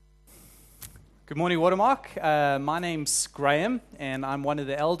Good morning, Watermark. My name's Graham, and I'm one of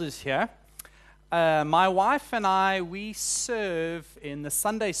the elders here. My wife and I, we serve in the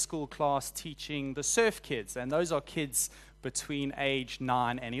Sunday school class teaching the surf kids, and those are kids between age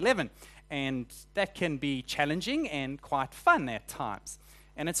 9 and 11. And that can be challenging and quite fun at times.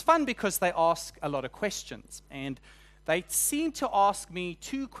 And it's fun because they ask a lot of questions, and they seem to ask me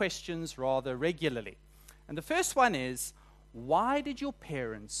two questions rather regularly. And the first one is, why did your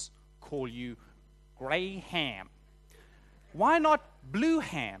parents call you grey ham? Why not blue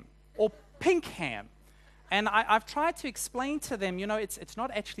ham or pink ham? And I've tried to explain to them, it's not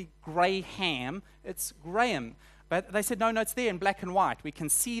actually grey ham, it's Graham. But they said, no, it's there in black and white. We can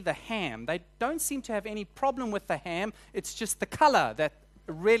see the ham. They don't seem to have any problem with the ham. It's just the color that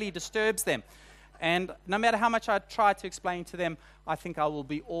really disturbs them. And no matter how much I try to explain to them, I think I will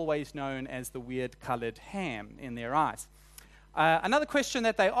be always known as the weird-colored ham in their eyes. Another question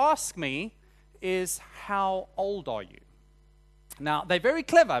that they ask me is, how old are you? Now, they're very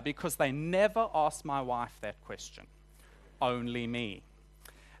clever because they never ask my wife that question, only me.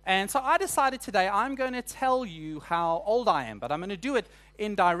 And so I decided today I'm going to tell you how old I am, but I'm going to do it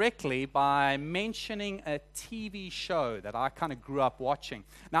indirectly by mentioning a TV show that I kind of grew up watching.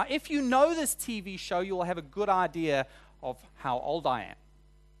 Now, if you know this TV show, you'll have a good idea of how old I am.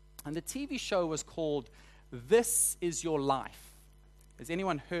 And the TV show was called This Is Your Life. Has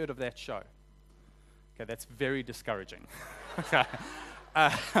anyone heard of that show? Okay, that's very discouraging. Okay.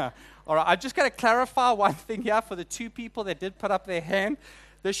 All right, I've just got to clarify one thing here for the two people that did put up their hand.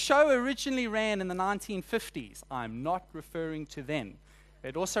 The show originally ran in the 1950s. I'm not referring to then.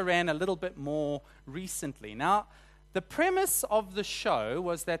 It also ran a little bit more recently. Now, the premise of the show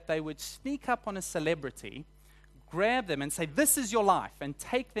was that they would sneak up on a celebrity, grab them and say, this is your life, and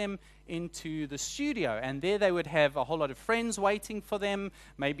take them into the studio. And there they would have a whole lot of friends waiting for them,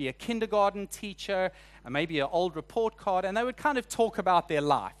 maybe a kindergarten teacher, and maybe an old report card, and they would kind of talk about their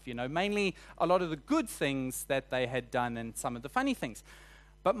life, mainly a lot of the good things that they had done and some of the funny things.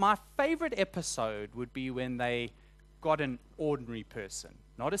 But my favorite episode would be when they got an ordinary person,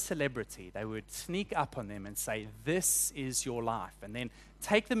 not a celebrity. They would sneak up on them and say, this is your life, and then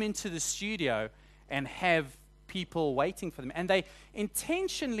take them into the studio and have people waiting for them. And they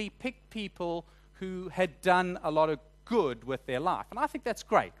intentionally picked people who had done a lot of good with their life. And I think that's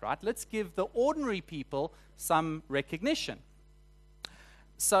great, right? Let's give the ordinary people some recognition.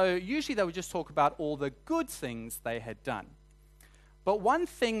 So usually they would just talk about all the good things they had done. But one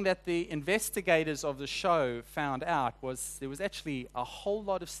thing that the investigators of the show found out was there was actually a whole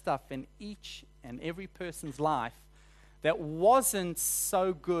lot of stuff in each and every person's life that wasn't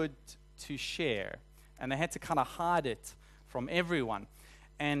so good to share. And they had to kind of hide it from everyone.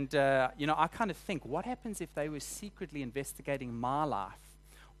 And, I kind of think, what happens if they were secretly investigating my life?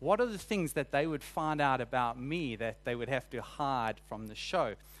 What are the things that they would find out about me that they would have to hide from the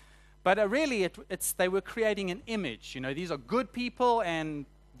show? But really, they were creating an image. These are good people and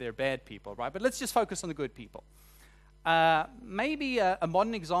they're bad people, right? But let's just focus on the good people. Maybe a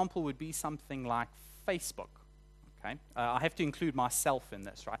modern example would be something like Facebook. Okay, I have to include myself in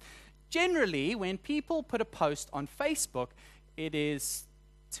this, right? Generally, when people put a post on Facebook, it is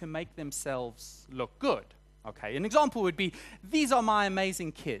to make themselves look good. Okay, an example would be, these are my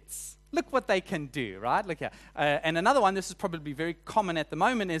amazing kids. Look what they can do, right? Look here. And another one, this is probably very common at the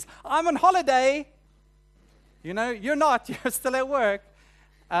moment, is, I'm on holiday. You're not. You're still at work.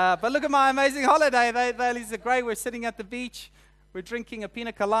 But look at my amazing holiday. These are great. We're sitting at the beach. We're drinking a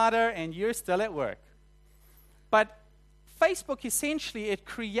pina colada, and you're still at work. But Facebook, essentially, it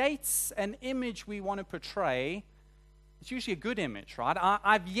creates an image we want to portray. It's usually a good image, right?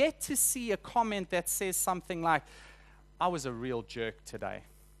 I've yet to see a comment that says something like, I was a real jerk today.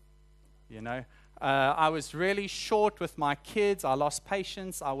 I was really short with my kids. I lost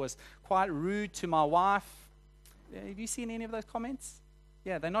patience. I was quite rude to my wife. Have you seen any of those comments?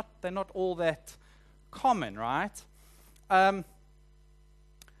 Yeah, they're not all that common, right?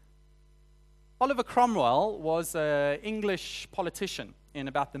 Oliver Cromwell was an English politician in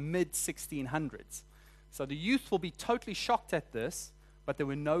about the mid-1600s. So the youth will be totally shocked at this, but there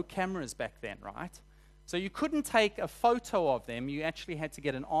were no cameras back then, right? So you couldn't take a photo of them. You actually had to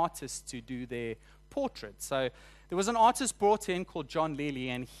get an artist to do their portrait. So there was an artist brought in called John Lely,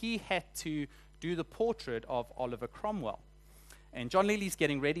 and he had to do the portrait of Oliver Cromwell. And John Lely's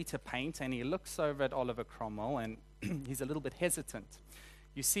getting ready to paint, and he looks over at Oliver Cromwell, and he's a little bit hesitant.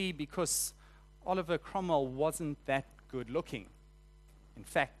 You see, because Oliver Cromwell wasn't that good looking. In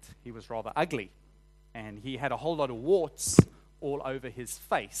fact, he was rather ugly, and he had a whole lot of warts all over his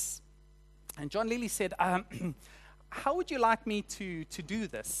face. And John Lely said, how would you like me to do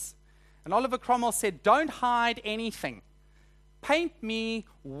this? And Oliver Cromwell said, "Don't hide anything. Paint me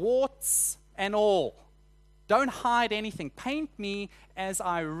warts and all. Don't hide anything. Paint me as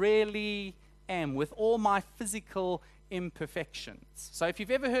I really am, with all my physical imperfections." So if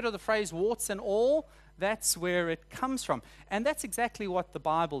you've ever heard of the phrase warts and all, that's where it comes from. And that's exactly what the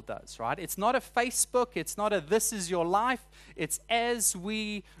Bible does, right? It's not a Facebook. It's not a "this is your life." It's as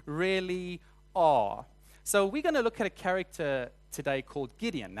we really are. So we're going to look at a character today called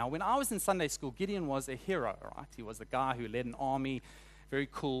Gideon. Now, when I was in Sunday school, Gideon was a hero, right? He was a guy who led an army, very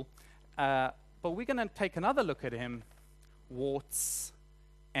cool. But we're going to take another look at him, warts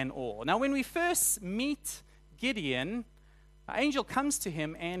and all. Now, when we first meet Gideon, an angel comes to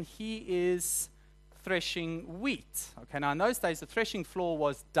him and he is threshing wheat. Okay, now in those days, the threshing floor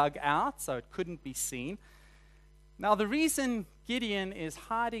was dug out, so it couldn't be seen. Now, the reason Gideon is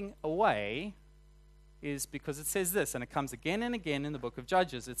hiding away is because it says this, and it comes again and again in the book of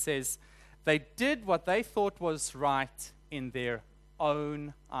Judges. It says, they did what they thought was right in their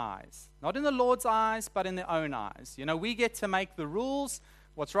own eyes. Not in the Lord's eyes, but in their own eyes. You know, we get to make the rules.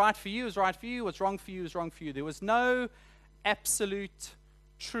 What's right for you is right for you. What's wrong for you is wrong for you. There was no absolute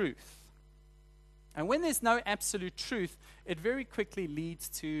truth. And when there's no absolute truth, it very quickly leads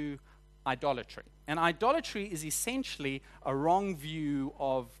to idolatry. And idolatry is essentially a wrong view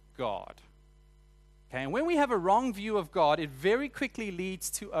of God. Okay, and when we have a wrong view of God, it very quickly leads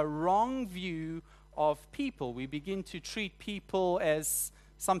to a wrong view of people. We begin to treat people as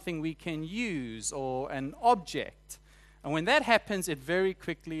something we can use or an object. And when that happens, it very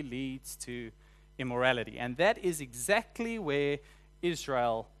quickly leads to immorality. And that is exactly where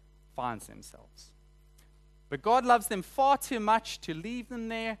Israel finds themselves. But God loves them far too much to leave them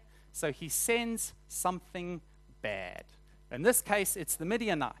there, so he sends something bad. In this case, it's the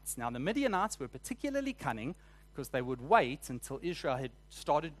Midianites. Now, the Midianites were particularly cunning because they would wait until Israel had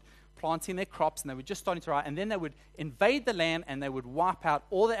started planting their crops and they were just starting to rise, and then they would invade the land and they would wipe out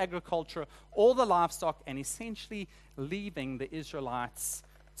all the agriculture, all the livestock, and essentially leaving the Israelites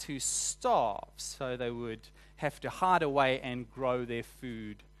to starve. So they would have to hide away and grow their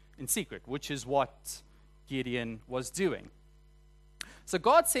food in secret, which is what Gideon was doing. So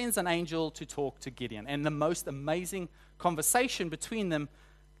God sends an angel to talk to Gideon, and the most amazing conversation between them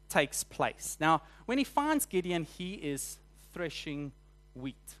takes place. Now, when he finds Gideon, he is threshing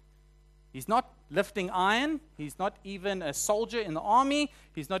wheat. He's not lifting iron. He's not even a soldier in the army.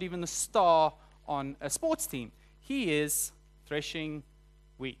 He's not even the star on a sports team. He is threshing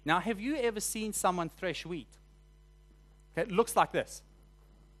wheat. Now, have you ever seen someone thresh wheat? Okay, it looks like this.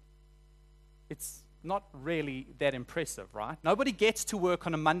 It's not really that impressive, right? Nobody gets to work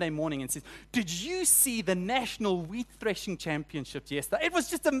on a Monday morning and says, "Did you see the National Wheat Threshing Championships yesterday? It was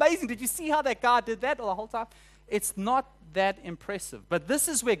just amazing. Did you see how that guy did that the whole time?" It's not that impressive. But this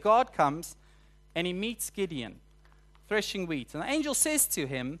is where God comes and he meets Gideon threshing wheat. And the angel says to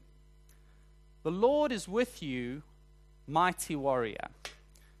him, "The Lord is with you, mighty warrior."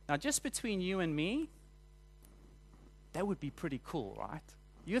 Now, just between you and me, that would be pretty cool, right?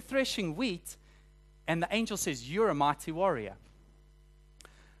 You're threshing wheat, and the angel says, "You're a mighty warrior."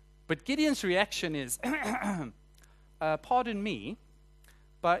 But Gideon's reaction is, "Pardon me,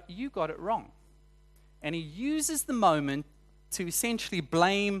 but you got it wrong." And he uses the moment to essentially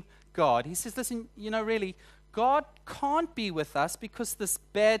blame God. He says, "Listen, really, God can't be with us because this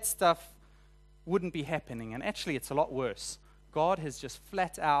bad stuff wouldn't be happening. And actually, it's a lot worse. God has just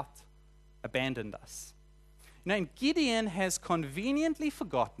flat out abandoned us." And Gideon has conveniently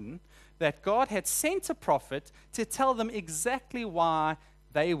forgotten that God had sent a prophet to tell them exactly why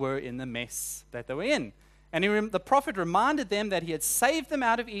they were in the mess that they were in. And the prophet reminded them that he had saved them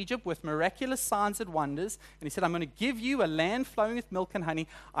out of Egypt with miraculous signs and wonders. And he said, "I'm going to give you a land flowing with milk and honey.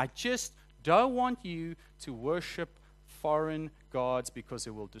 I just don't want you to worship foreign gods because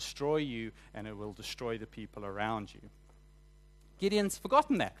it will destroy you and it will destroy the people around you." Gideon's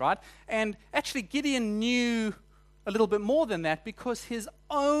forgotten that, right? And actually, Gideon knew a little bit more than that because his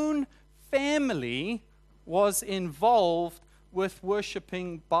own family was involved with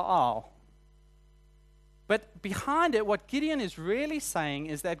worshiping Baal. But behind it, what Gideon is really saying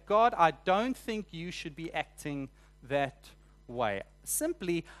is that, "God, I don't think you should be acting that way.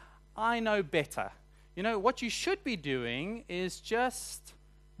 Simply, I know better. What you should be doing is just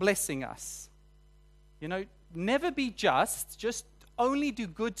blessing us. Never be just only do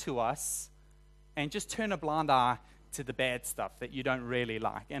good to us and just turn a blind eye to the bad stuff that you don't really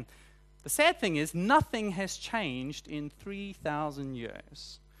like." And the sad thing is, nothing has changed in 3,000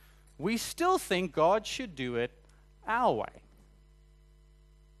 years. We still think God should do it our way.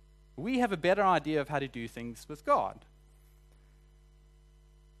 We have a better idea of how to do things with God.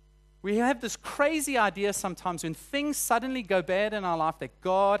 We have this crazy idea sometimes when things suddenly go bad in our life that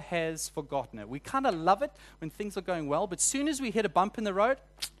God has forgotten it. We kind of love it when things are going well, but as soon as we hit a bump in the road,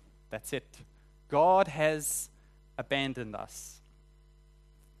 that's it. God has abandoned us.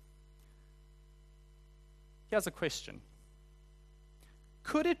 Here's a question.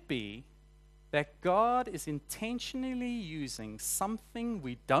 Could it be that God is intentionally using something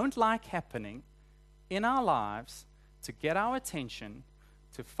we don't like happening in our lives to get our attention,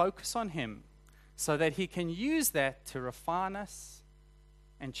 to focus on Him, so that He can use that to refine us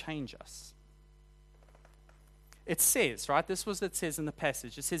and change us? It says, right, this was what it says in the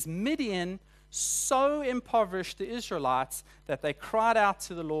passage. It says, Midian so impoverished the Israelites that they cried out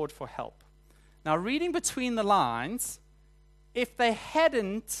to the Lord for help. Now, reading between the lines, if they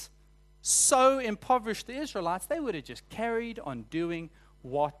hadn't so impoverished the Israelites, they would have just carried on doing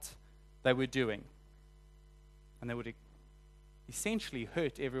what they were doing. And they would have essentially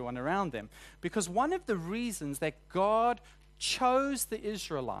hurt everyone around them. Because one of the reasons that God chose the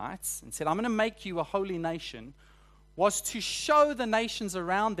Israelites and said, I'm going to make you a holy nation, was to show the nations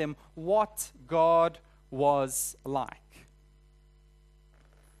around them what God was like.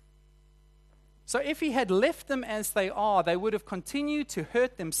 So if He had left them as they are, they would have continued to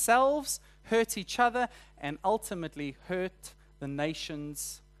hurt themselves, hurt each other, and ultimately hurt the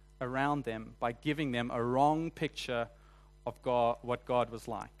nations around them by giving them a wrong picture of God, what God was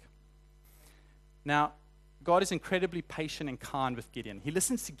like. Now, God is incredibly patient and kind with Gideon. He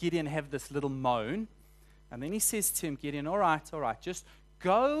listens to Gideon have this little moan, and then He says to him, Gideon, all right, just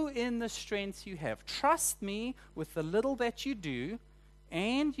go in the strength you have. Trust me with the little that you do,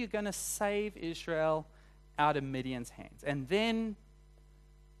 and you're going to save Israel out of Midian's hands. And then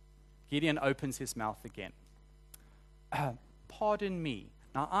Gideon opens his mouth again. Pardon me.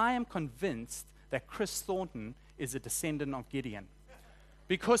 Now, I am convinced that Chris Thornton is a descendant of Gideon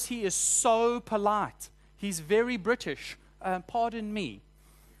because he is so polite. He's very British. Pardon me.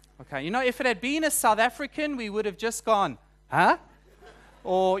 Okay, if it had been a South African, we would have just gone, huh?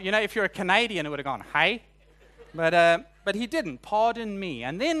 Or, if you're a Canadian, it would have gone, hey? But he didn't. Pardon me.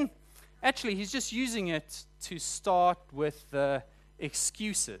 And then, actually, he's just using it to start with the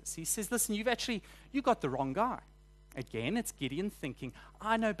excuses. He says, listen, you got the wrong guy. Again, it's Gideon thinking,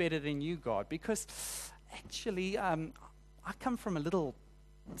 I know better than you, God, because actually, I come from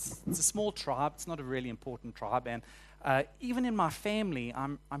it's a small tribe. It's not a really important tribe. And even in my family,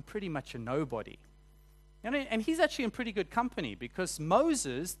 I'm pretty much a nobody. And he's actually in pretty good company because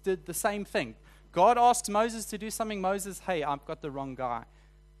Moses did the same thing. God asks Moses to do something. Moses, hey, I've got the wrong guy.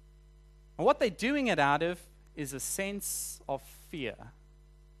 And what they're doing it out of is a sense of fear.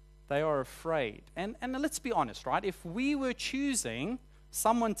 They are afraid. And let's be honest, right? If we were choosing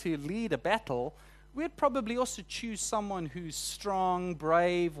someone to lead a battle, we'd probably also choose someone who's strong,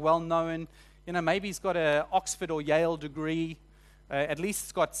 brave, well-known. Maybe he's got an Oxford or Yale degree. At least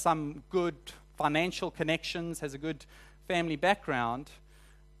he's got some good financial connections, has a good family background.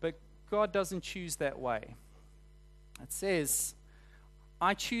 But God doesn't choose that way. It says,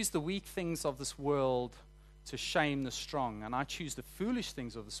 I choose the weak things of this world to shame the strong, and I choose the foolish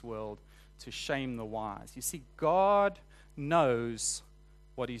things of this world to shame the wise. You see, God knows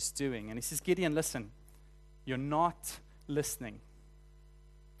what He's doing. And He says, Gideon, listen, you're not listening.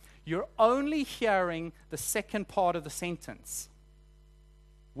 You're only hearing the second part of the sentence,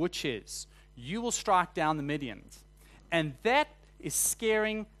 which is, you will strike down the Midians. And that is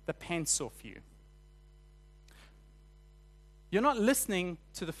scaring the pants off you. You're not listening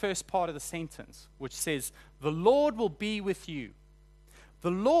to the first part of the sentence, which says, the Lord will be with you.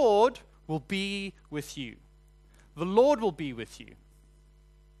 The Lord will be with you. The Lord will be with you.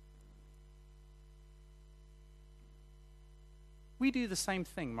 We do the same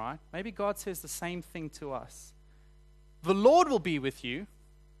thing, right? Maybe God says the same thing to us. The Lord will be with you,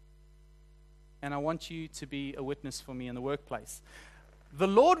 and I want you to be a witness for me in the workplace. The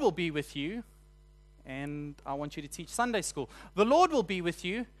Lord will be with you, and I want you to teach Sunday school. The Lord will be with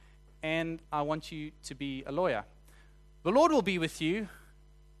you, and I want you to be a lawyer. The Lord will be with you,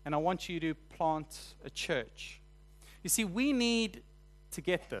 and I want you to plant a church. You see, we need to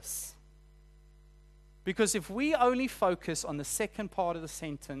get this. Because if we only focus on the second part of the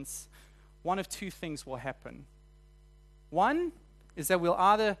sentence, one of two things will happen. One is that we'll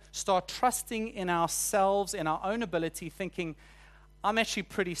either start trusting in ourselves, in our own ability, thinking, I'm actually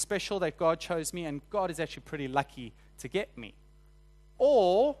pretty special that God chose me, and God is actually pretty lucky to get me.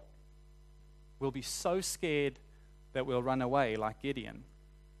 Or we'll be so scared that we'll run away like Gideon.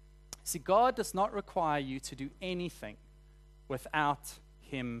 See, God does not require you to do anything without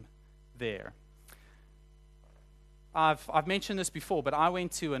Him there. I've mentioned this before, but I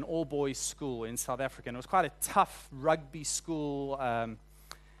went to an all-boys school in South Africa, and it was quite a tough rugby school.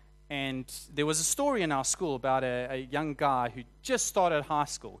 And there was a story in our school about a young guy who just started high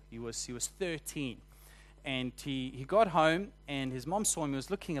school. He was 13, and he got home, and his mom saw him. He was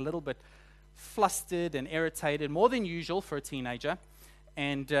looking a little bit flustered and irritated, more than usual for a teenager.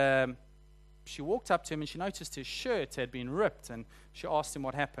 And she walked up to him, and she noticed his shirt had been ripped, and she asked him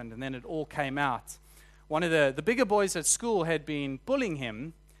what happened, and then it all came out. One of the bigger boys at school had been bullying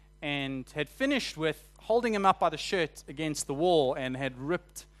him and had finished with holding him up by the shirt against the wall and had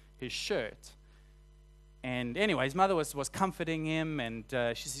ripped his shirt. And anyway, his mother was comforting him, and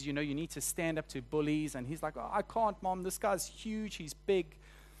she says, you need to stand up to bullies. And he's like, oh, I can't, Mom. This guy's huge. He's big.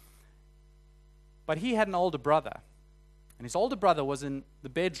 But he had an older brother. And his older brother was in the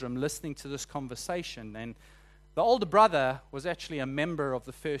bedroom listening to this conversation. And the older brother was actually a member of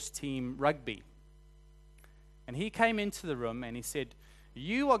the first team rugby. And he came into the room and he said,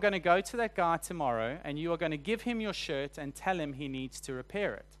 you are going to go to that guy tomorrow and you are going to give him your shirt and tell him he needs to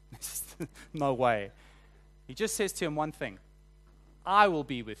repair it. No way. He just says to him one thing: I will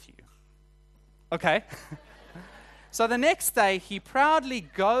be with you. Okay. So the next day he proudly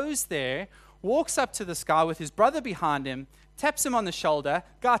goes there, walks up to this guy with his brother behind him, taps him on the shoulder.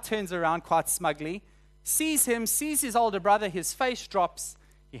 Guy turns around quite smugly, sees him, sees his older brother, his face drops.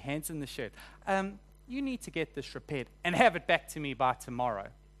 He hands him the shirt. You need to get this repaired and have it back to me by tomorrow.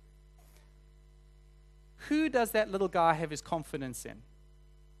 Who does that little guy have his confidence in?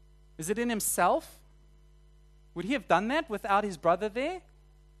 Is it in himself? Would he have done that without his brother there?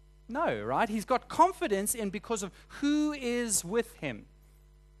 No, right? He's got confidence in because of who is with him.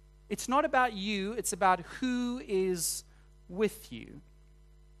 It's not about you, it's about who is with you.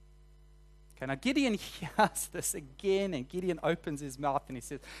 Okay, now Gideon hears this again, and Gideon opens his mouth and he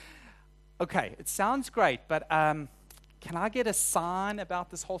says, okay, it sounds great, but can I get a sign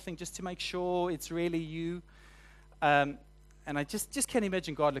about this whole thing just to make sure it's really you? And I just can't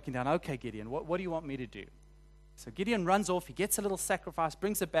imagine God looking down. Okay, Gideon, what do you want me to do? So Gideon runs off. He gets a little sacrifice,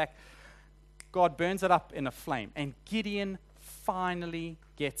 brings it back. God burns it up in a flame. And Gideon finally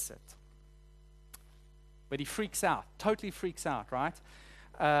gets it. But he freaks out, totally freaks out, right?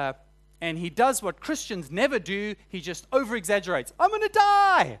 And he does what Christians never do. He just over-exaggerates. I'm going to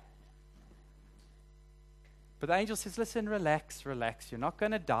die. But the angel says, listen, relax. You're not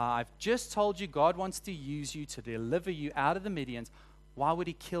going to die. I've just told you God wants to use you to deliver you out of the Midians. Why would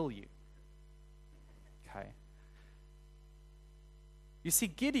he kill you? Okay. You see,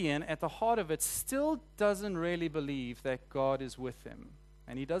 Gideon, at the heart of it, still doesn't really believe that God is with him.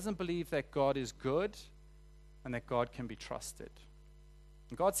 And he doesn't believe that God is good and that God can be trusted.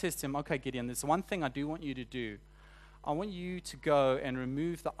 And God says to him, okay, Gideon, there's one thing I do want you to do. I want you to go and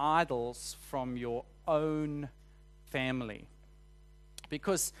remove the idols from your own family.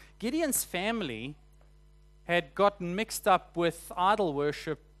 Because Gideon's family had gotten mixed up with idol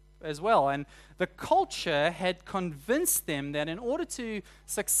worship as well. And the culture had convinced them that in order to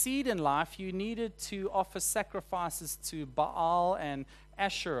succeed in life, you needed to offer sacrifices to Baal and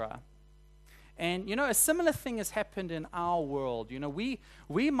Asherah. And, a similar thing has happened in our world.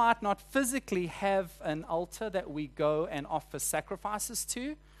 We might not physically have an altar that we go and offer sacrifices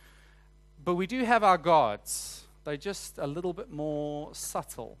to, but we do have our gods. They're just a little bit more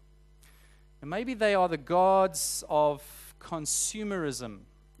subtle. And maybe they are the gods of consumerism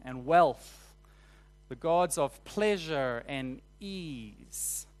and wealth, the gods of pleasure and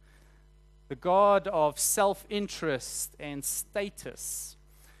ease, the god of self-interest and status.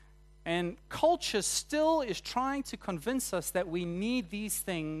 And culture still is trying to convince us that we need these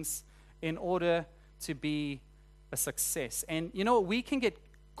things in order to be a success. And we can get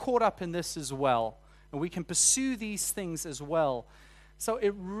caught up in this as well, and we can pursue these things as well. So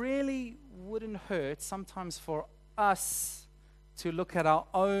it really wouldn't hurt sometimes for us to look at our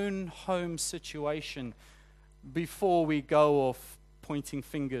own home situation before we go off pointing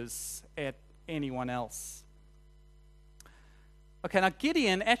fingers at anyone else. Okay, now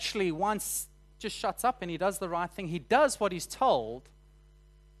Gideon actually once just shuts up and he does the right thing. He does what he's told,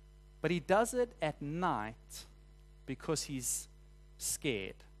 but he does it at night because he's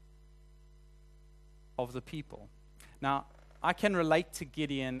scared of the people. Now, I can relate to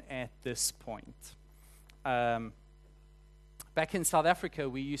Gideon at this point. Back in South Africa,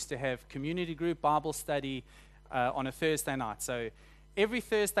 we used to have community group Bible study on a Thursday night. So every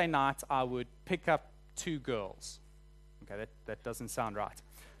Thursday night, I would pick up 2 girls. Okay, that doesn't sound right.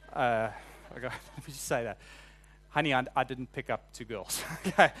 Let me just say that. Honey, I didn't pick up 2 girls.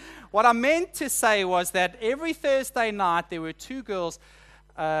 Okay. What I meant to say was that every Thursday night, there were 2 girls,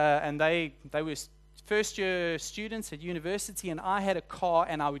 and they were first-year students at university, and I had a car,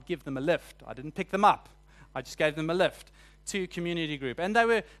 and I would give them a lift. I didn't pick them up. I just gave them a lift to community group. And they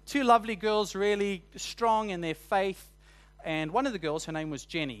were two lovely girls, really strong in their faith. And one of the girls, her name was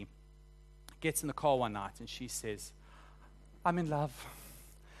Jenny, gets in the car one night, and she says, I'm in love.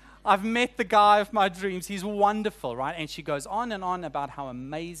 I've met the guy of my dreams. He's wonderful, right? And she goes on and on about how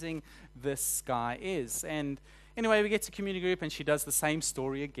amazing this guy is. And anyway, we get to community group, and she does the same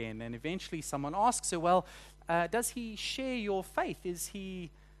story again. And eventually someone asks her, well, does he share your faith? Is he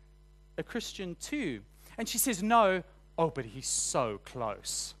a Christian too? And she says, no. Oh, but he's so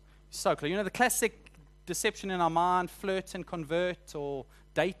close. So close. You know, the classic deception in our mind, flirt and convert, or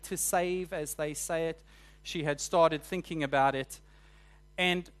date to save, as they say it. She had started thinking about it.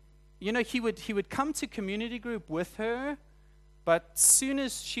 And you know, he would come to community group with her, but soon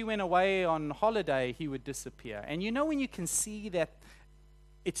as she went away on holiday, he would disappear. And you know when you can see that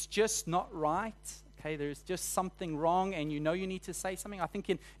it's just not right, okay, there's just something wrong, and you know you need to say something. I think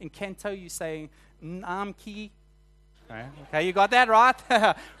in Canto you say, Namki. Okay, you got that right?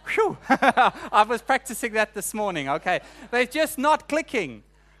 Whew. I was practicing that this morning, okay. They're just not clicking.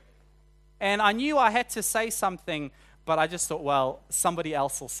 And I knew I had to say something, but I just thought, well, somebody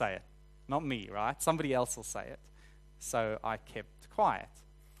else will say it. Not me, right? Somebody else will say it. So I kept quiet.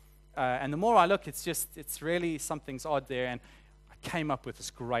 And the more I look, it's really something's odd there. And I came up with this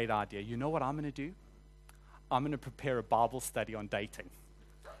great idea. You know what I'm going to do? I'm going to prepare a Bible study on dating.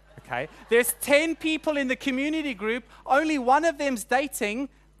 Okay? There's 10 people in the community group. Only one of them's dating.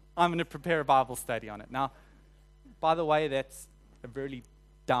 I'm going to prepare a Bible study on it. Now, by the way, that's a really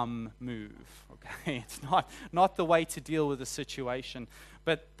dumb move. Okay? It's not the way to deal with the situation.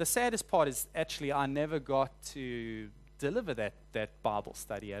 But the saddest part is actually I never got to deliver that Bible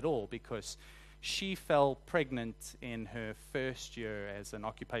study at all, because she fell pregnant in her first year as an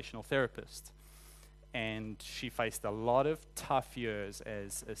occupational therapist. And she faced a lot of tough years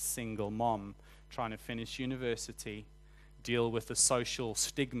as a single mom, trying to finish university, deal with the social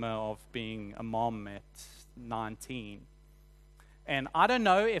stigma of being a mom at 19. And I don't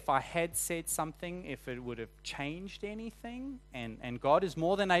know if I had said something, if it would have changed anything. And God is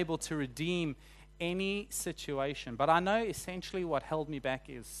more than able to redeem any situation. But I know essentially what held me back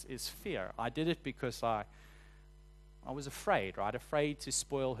is fear. I did it because I was afraid, right? Afraid to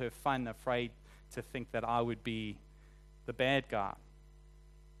spoil her fun, afraid to think that I would be the bad guy.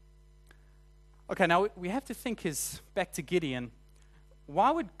 Okay, now we have to think back to Gideon.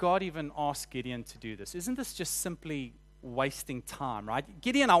 Why would God even ask Gideon to do this? Isn't this just simply wasting time, right?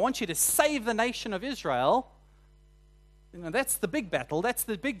 Gideon, I want you to save the nation of Israel. You know, that's the big battle, that's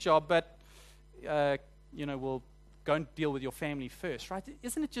the big job, but we'll go and deal with your family first, right?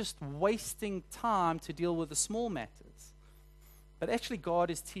 Isn't it just wasting time to deal with the small matters? But actually God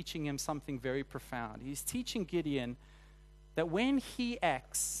is teaching him something very profound. He's teaching Gideon that when he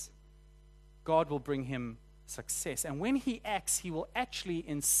acts, God will bring him success. And when he acts, he will actually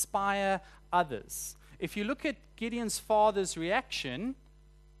inspire others. If you look at Gideon's father's reaction,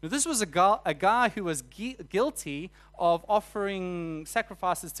 this was a guy who was guilty of offering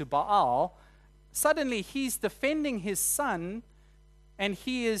sacrifices to Baal. Suddenly, he's defending his son, and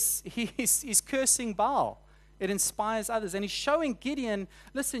he's cursing Baal. It inspires others. And he's showing Gideon,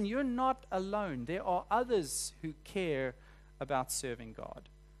 listen, you're not alone. There are others who care about serving God.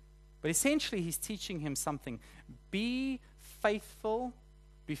 But essentially, he's teaching him something. Be faithful.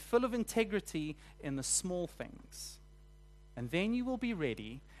 Be full of integrity in the small things. And then you will be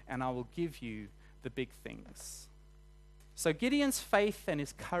ready, and I will give you the big things. So Gideon's faith and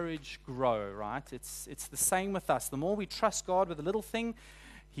his courage grow, right? It's the same with us. The more we trust God with a little thing,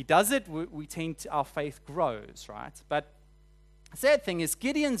 he does it, our faith grows, right? But the sad thing is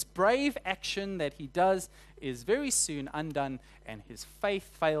Gideon's brave action that he does is very soon undone, and his faith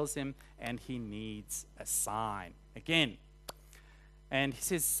fails him, and he needs a sign again. And he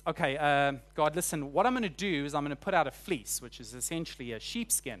says, okay, God, listen, what I'm going to do is I'm going to put out a fleece, which is essentially a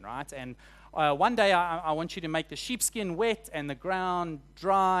sheepskin, right? And one day I want you to make the sheepskin wet and the ground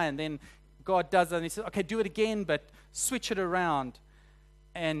dry, and then God does it, and he says, okay, do it again, but switch it around.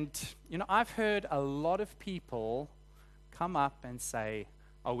 And, I've heard a lot of people come up and say,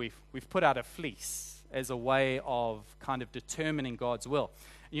 oh, we've put out a fleece as a way of kind of determining God's will.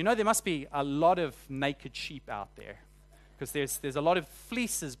 There must be a lot of naked sheep out there, because there's a lot of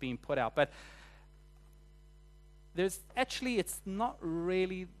fleeces being put out. But it's not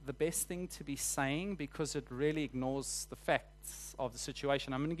really the best thing to be saying, because it really ignores the facts of the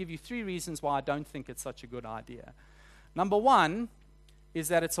situation. I'm going to give you 3 reasons why I don't think it's such a good idea. Number 1 is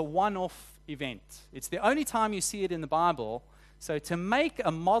that it's a one-off event. It's the only time you see it in the Bible. So to make a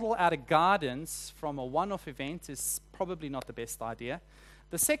model out of gardens from a one-off event is probably not the best idea.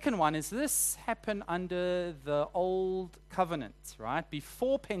 The second one is this happened under the old covenant, right?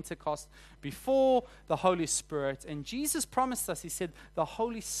 Before Pentecost, before the Holy Spirit. And Jesus promised us, he said, the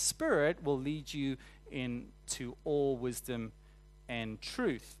Holy Spirit will lead you into all wisdom and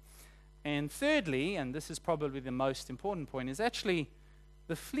truth. And thirdly, and this is probably the most important point, is actually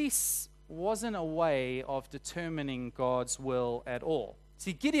the fleece wasn't a way of determining God's will at all.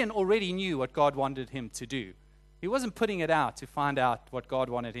 See, Gideon already knew what God wanted him to do. He wasn't putting it out to find out what God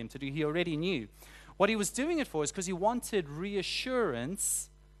wanted him to do. He already knew. What he was doing it for is because he wanted reassurance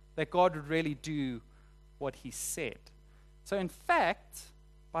that God would really do what he said. So in fact,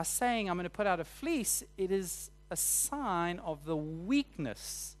 by saying, I'm going to put out a fleece, it is a sign of the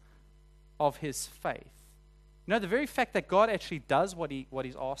weakness of his faith. You know, the very fact that God actually does what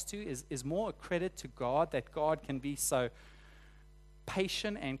he's asked to is more a credit to God, that God can be so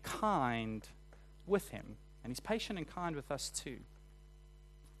patient and kind with him. And he's patient and kind with us too.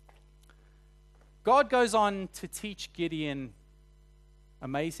 God goes on to teach Gideon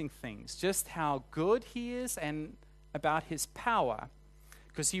amazing things, just how good he is and about his power.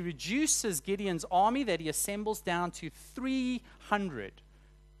 Because he reduces Gideon's army that he assembles down to 300.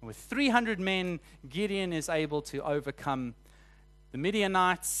 With 300 men, Gideon is able to overcome the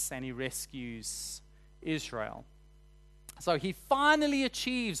Midianites and he rescues Israel. So he finally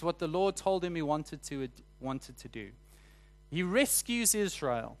achieves what the Lord told him he wanted to do. He rescues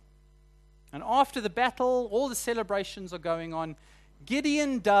Israel. And after the battle, all the celebrations are going on.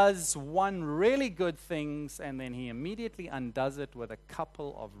 Gideon does one really good thing, and then he immediately undoes it with a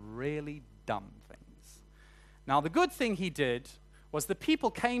couple of really dumb things. Now, the good thing he did was the people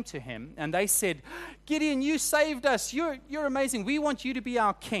came to him and they said, Gideon, you saved us. You're amazing. We want you to be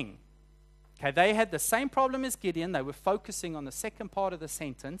our king. Okay, they had the same problem as Gideon. They were focusing on the second part of the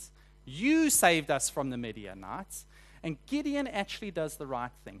sentence. You saved us from the Midianites. And Gideon actually does the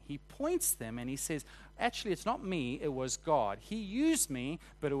right thing. He points them and he says, actually, it's not me, it was God. He used me,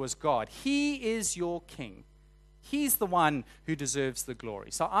 but it was God. He is your king. He's the one who deserves the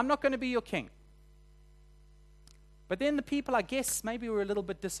glory. So I'm not going to be your king. But then the people, I guess, maybe were a little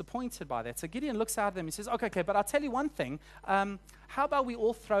bit disappointed by that. So Gideon looks out at them and says, okay, but I'll tell you one thing. How about we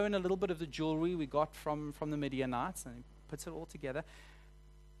all throw in a little bit of the jewelry we got from the Midianites? And he puts it all together.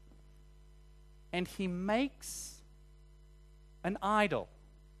 And he makes an idol.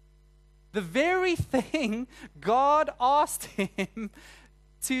 The very thing God asked him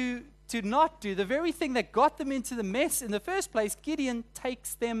to not do, the very thing that got them into the mess in the first place, Gideon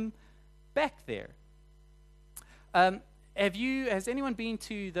takes them back there. Has anyone been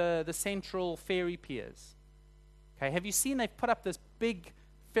to the Central Ferry Piers? Okay, have you seen they've put up this big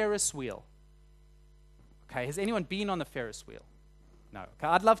Ferris wheel? Okay, has anyone been on the Ferris wheel? No. Okay,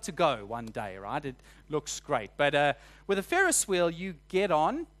 I'd love to go one day, right? It looks great. But with a Ferris wheel, you get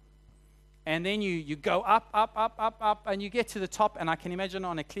on, and then you go up, and you get to the top. And I can imagine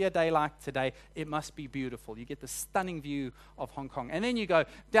on a clear day like today, it must be beautiful. You get the stunning view of Hong Kong. And then you go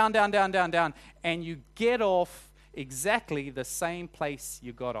down, and you get off exactly the same place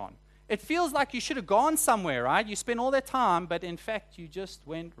you got on. It feels like you should have gone somewhere, right? You spent all that time, but in fact, you just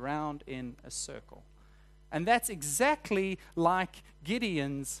went round in a circle. And that's exactly like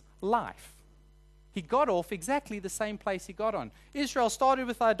Gideon's life. He got off exactly the same place he got on. Israel started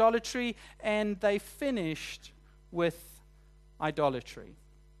with idolatry, and they finished with idolatry.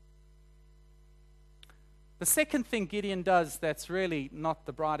 The second thing Gideon does that's really not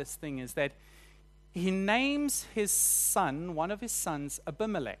the brightest thing is that he names his son, one of his sons,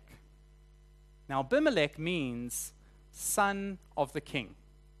 Abimelech. Now, Abimelech means son of the king.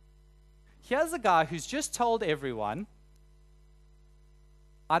 Here's a guy who's just told everyone,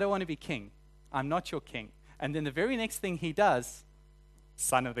 I don't want to be king. I'm not your king. And then the very next thing he does,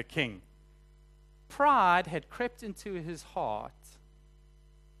 son of the king. Pride had crept into his heart,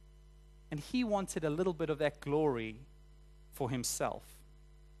 and he wanted a little bit of that glory for himself.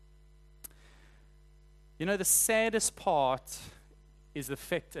 You know, the saddest part is the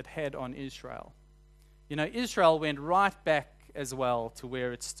effect it had on Israel. You know, Israel went right back as well to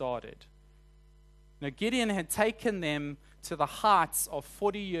where it started. Now, Gideon had taken them to the heights of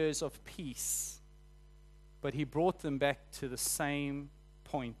 40 years of peace, but he brought them back to the same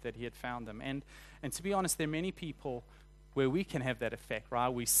point that he had found them. And to be honest, there are many people where we can have that effect, right?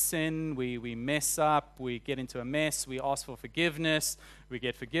 We sin, we mess up, we get into a mess, we ask for forgiveness, we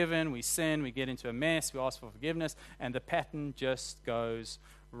get forgiven, we sin, we get into a mess, we ask for forgiveness, and the pattern just goes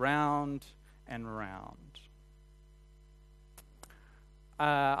round and round.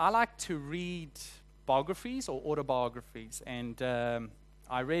 I like to read biographies or autobiographies. And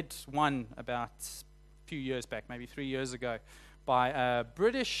I read one about a few years back, maybe 3 years ago, by a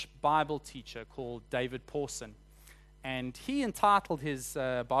British Bible teacher called David Pawson. And he entitled his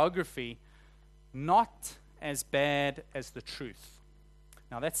biography, Not as Bad as the Truth.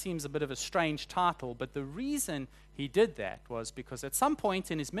 Now that seems a bit of a strange title, but the reason he did that was because at some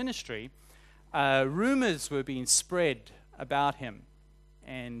point in his ministry, rumors were being spread about him.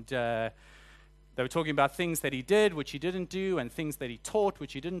 And they were talking about things that he did, which he didn't do, and things that he taught,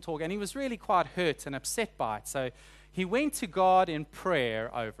 which he didn't talk. And he was really quite hurt and upset by it. So he went to God in prayer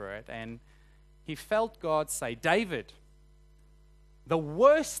over it, and he felt God say, David, the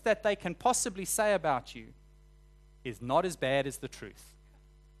worst that they can possibly say about you is not as bad as the truth.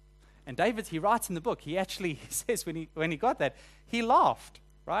 And David, he writes in the book, he actually says when he got that, he laughed,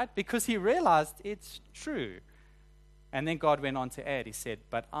 right? Because he realized it's true. And then God went on to add, he said,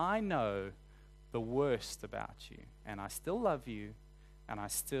 but I know the worst about you, and I still love you, and I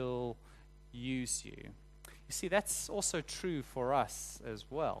still use you. You see, that's also true for us as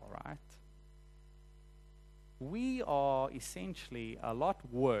well, right? We are essentially a lot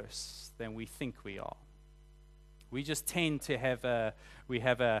worse than we think we are. We just tend to have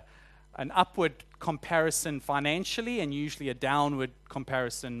an upward comparison financially and usually a downward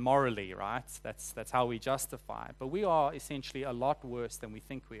comparison morally, right? That's how we justify it. But we are essentially a lot worse than we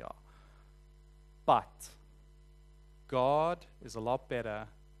think we are. But God is a lot better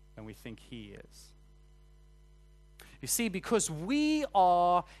than we think He is. You see, because we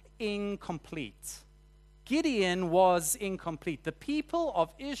are incomplete. Gideon was incomplete. The people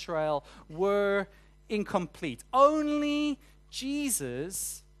of Israel were incomplete. Only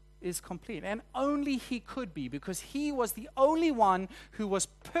Jesus is complete, and only He could be, because He was the only one who was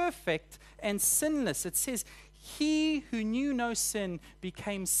perfect and sinless. It says, He who knew no sin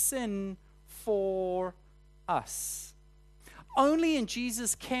became sin for us. Only in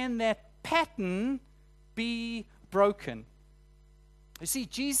Jesus can that pattern be broken. You see,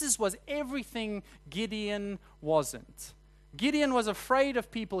 Jesus was everything Gideon wasn't. Gideon was afraid of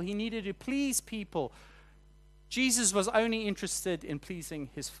people. He needed to please people. Jesus was only interested in pleasing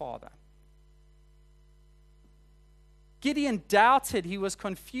his Father. Gideon doubted. He was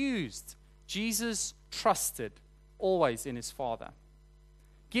confused. Jesus trusted always in his Father.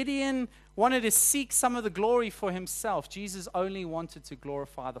 Gideon wanted to seek some of the glory for himself. Jesus only wanted to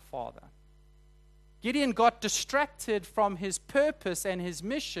glorify the Father. Gideon got distracted from his purpose and his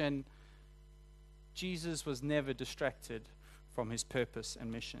mission. Jesus was never distracted from his purpose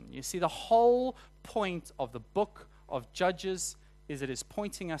and mission. You see, the whole point of the book of Judges is it is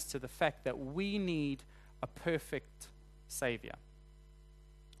pointing us to the fact that we need a perfect Savior.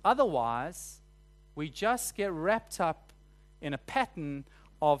 Otherwise, we just get wrapped up in a pattern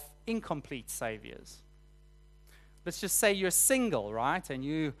of incomplete Saviors. Let's just say you're single, right?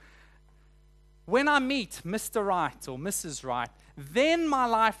 And when I meet Mr. Right or Mrs. Right, then my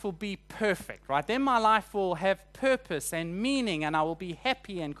life will be perfect, right? Then my life will have purpose and meaning, and I will be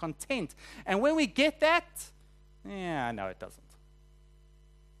happy and content. And when we get that, no, it doesn't.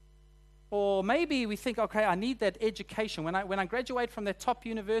 Or maybe we think, okay, I need that education. When I graduate from that top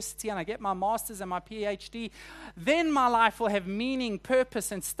university and I get my master's and my PhD, then my life will have meaning,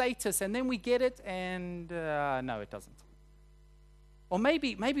 purpose, and status. And then we get it, and no, it doesn't. Or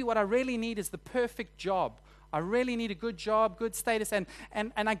maybe what I really need is the perfect job. I really need a good job, good status, and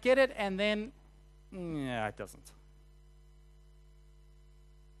I get it, and then, it doesn't.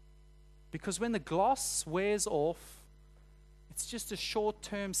 Because when the gloss wears off, it's just a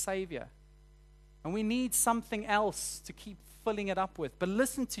short-term Savior. And we need something else to keep filling it up with. But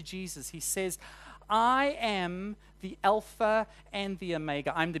listen to Jesus. He says, I am the Alpha and the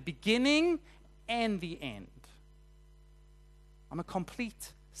Omega. I'm the beginning and the end. I'm a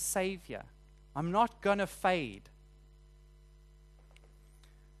complete Savior. I'm not going to fade.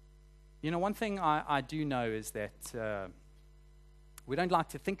 You know, one thing I do know is that we don't like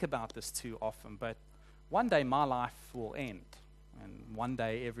to think about this too often, but one day my life will end. And one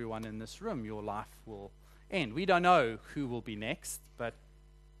day everyone in this room, your life will end. We don't know who will be next, but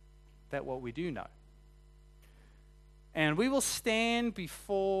that's what we do know. And we will stand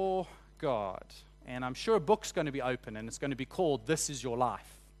before God. And I'm sure a book's going to be open, and it's going to be called This Is Your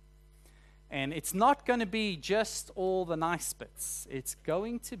Life. And it's not going to be just all the nice bits. It's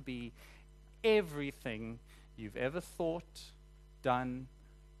going to be everything you've ever thought, done,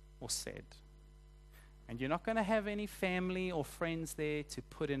 or said. And you're not going to have any family or friends there to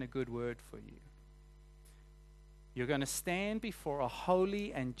put in a good word for you. You're going to stand before a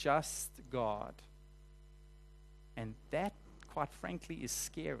holy and just God. And that, quite frankly, is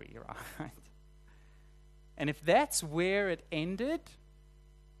scary, right? And if that's where it ended,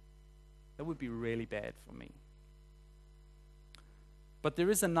 that would be really bad for me. But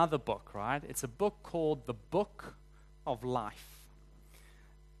there is another book, right? It's a book called the Book of Life.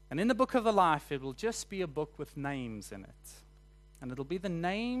 And in the Book of the Life, it will just be a book with names in it. And it'll be the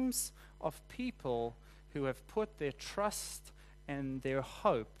names of people who have put their trust and their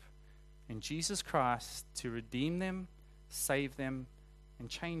hope in Jesus Christ to redeem them, save them,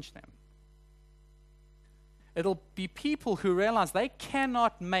 and change them. It'll be people who realize they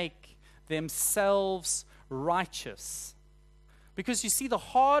cannot make themselves righteous. Because you see, the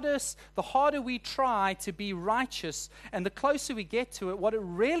harder we try to be righteous, and the closer we get to it, what it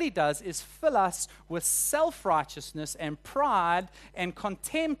really does is fill us with self-righteousness and pride and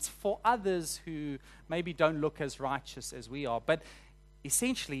contempt for others who maybe don't look as righteous as we are. But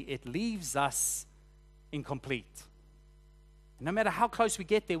essentially, it leaves us incomplete. No matter how close we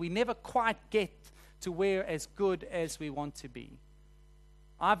get there, we never quite get to where as good as we want to be.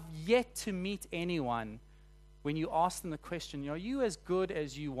 I've yet to meet anyone when you ask them the question, are you as good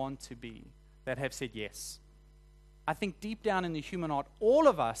as you want to be, that have said yes. I think deep down in the human heart, all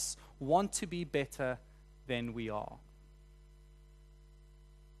of us want to be better than we are.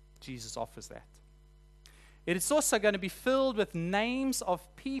 Jesus offers that. It is also going to be filled with names of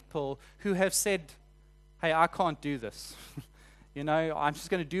people who have said, hey, I can't do this. I'm just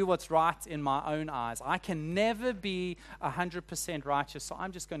going to do what's right in my own eyes. I can never be 100% righteous, so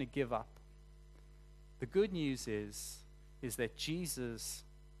I'm just going to give up. The good news is that Jesus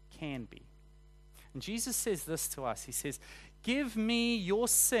can be. And Jesus says this to us. He says, give me your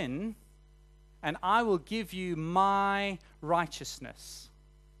sin, and I will give you my righteousness.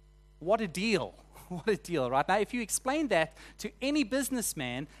 What a deal. What a deal, right? Now, if you explain that to any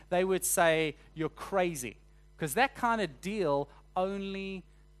businessman, they would say, you're crazy. Because that kind of deal only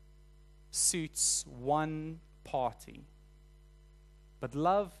suits one party. But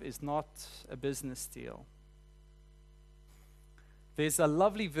love is not a business deal. There's a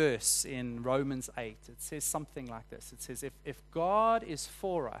lovely verse in Romans 8. It says something like this. It says, if God is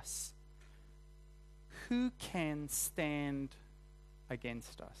for us, who can stand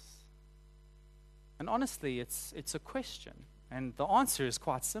against us? And honestly, it's a question. And the answer is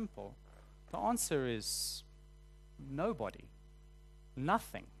quite simple. The answer is nobody.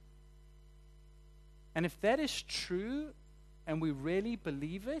 Nothing. And if that is true, and we really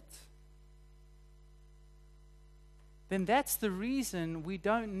believe it, then that's the reason we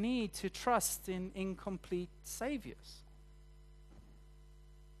don't need to trust in incomplete saviors.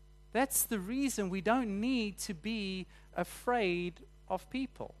 That's the reason we don't need to be afraid of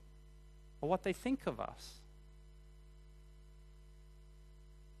people or what they think of us.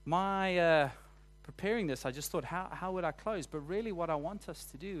 Preparing this, I just thought, how would I close? But really what I want us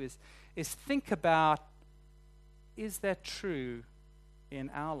to do is think about, is that true in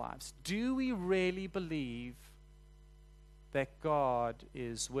our lives? Do we really believe that God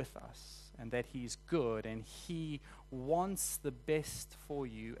is with us and that He's good and He wants the best for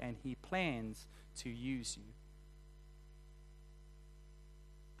you and He plans to use you?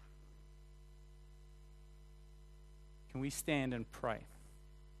 Can we stand and pray?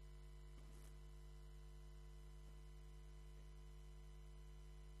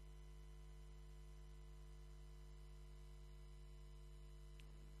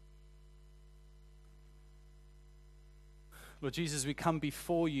 Lord Jesus, we come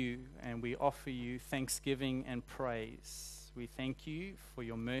before you and we offer you thanksgiving and praise. We thank you for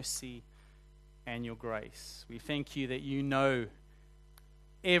your mercy and your grace. We thank you that you know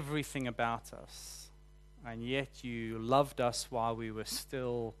everything about us, and yet you loved us while we were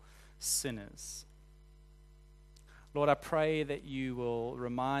still sinners. Lord, I pray that you will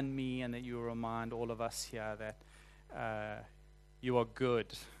remind me and that you will remind all of us here that you are good,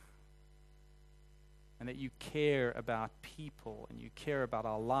 and that you care about people and you care about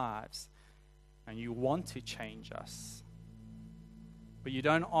our lives and you want to change us. But you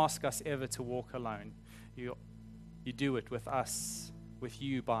don't ask us ever to walk alone. You do it with us, with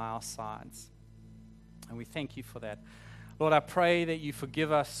you by our sides. And we thank you for that. Lord, I pray that you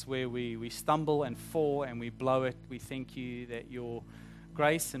forgive us where we stumble and fall and we blow it. We thank you that your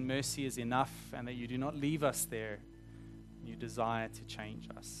grace and mercy is enough and that you do not leave us there. You desire to change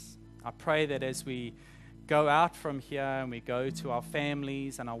us. I pray that as we go out from here and we go to our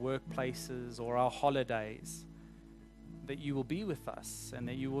families and our workplaces or our holidays, that you will be with us and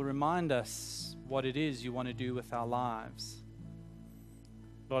that you will remind us what it is you want to do with our lives.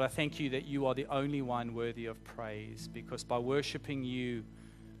 Lord, I thank you that you are the only one worthy of praise, because by worshiping you,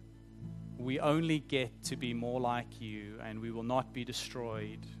 we only get to be more like you and we will not be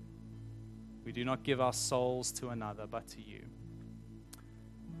destroyed. We do not give our souls to another, but to you.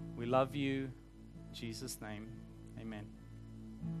 We love you. In Jesus' name, amen.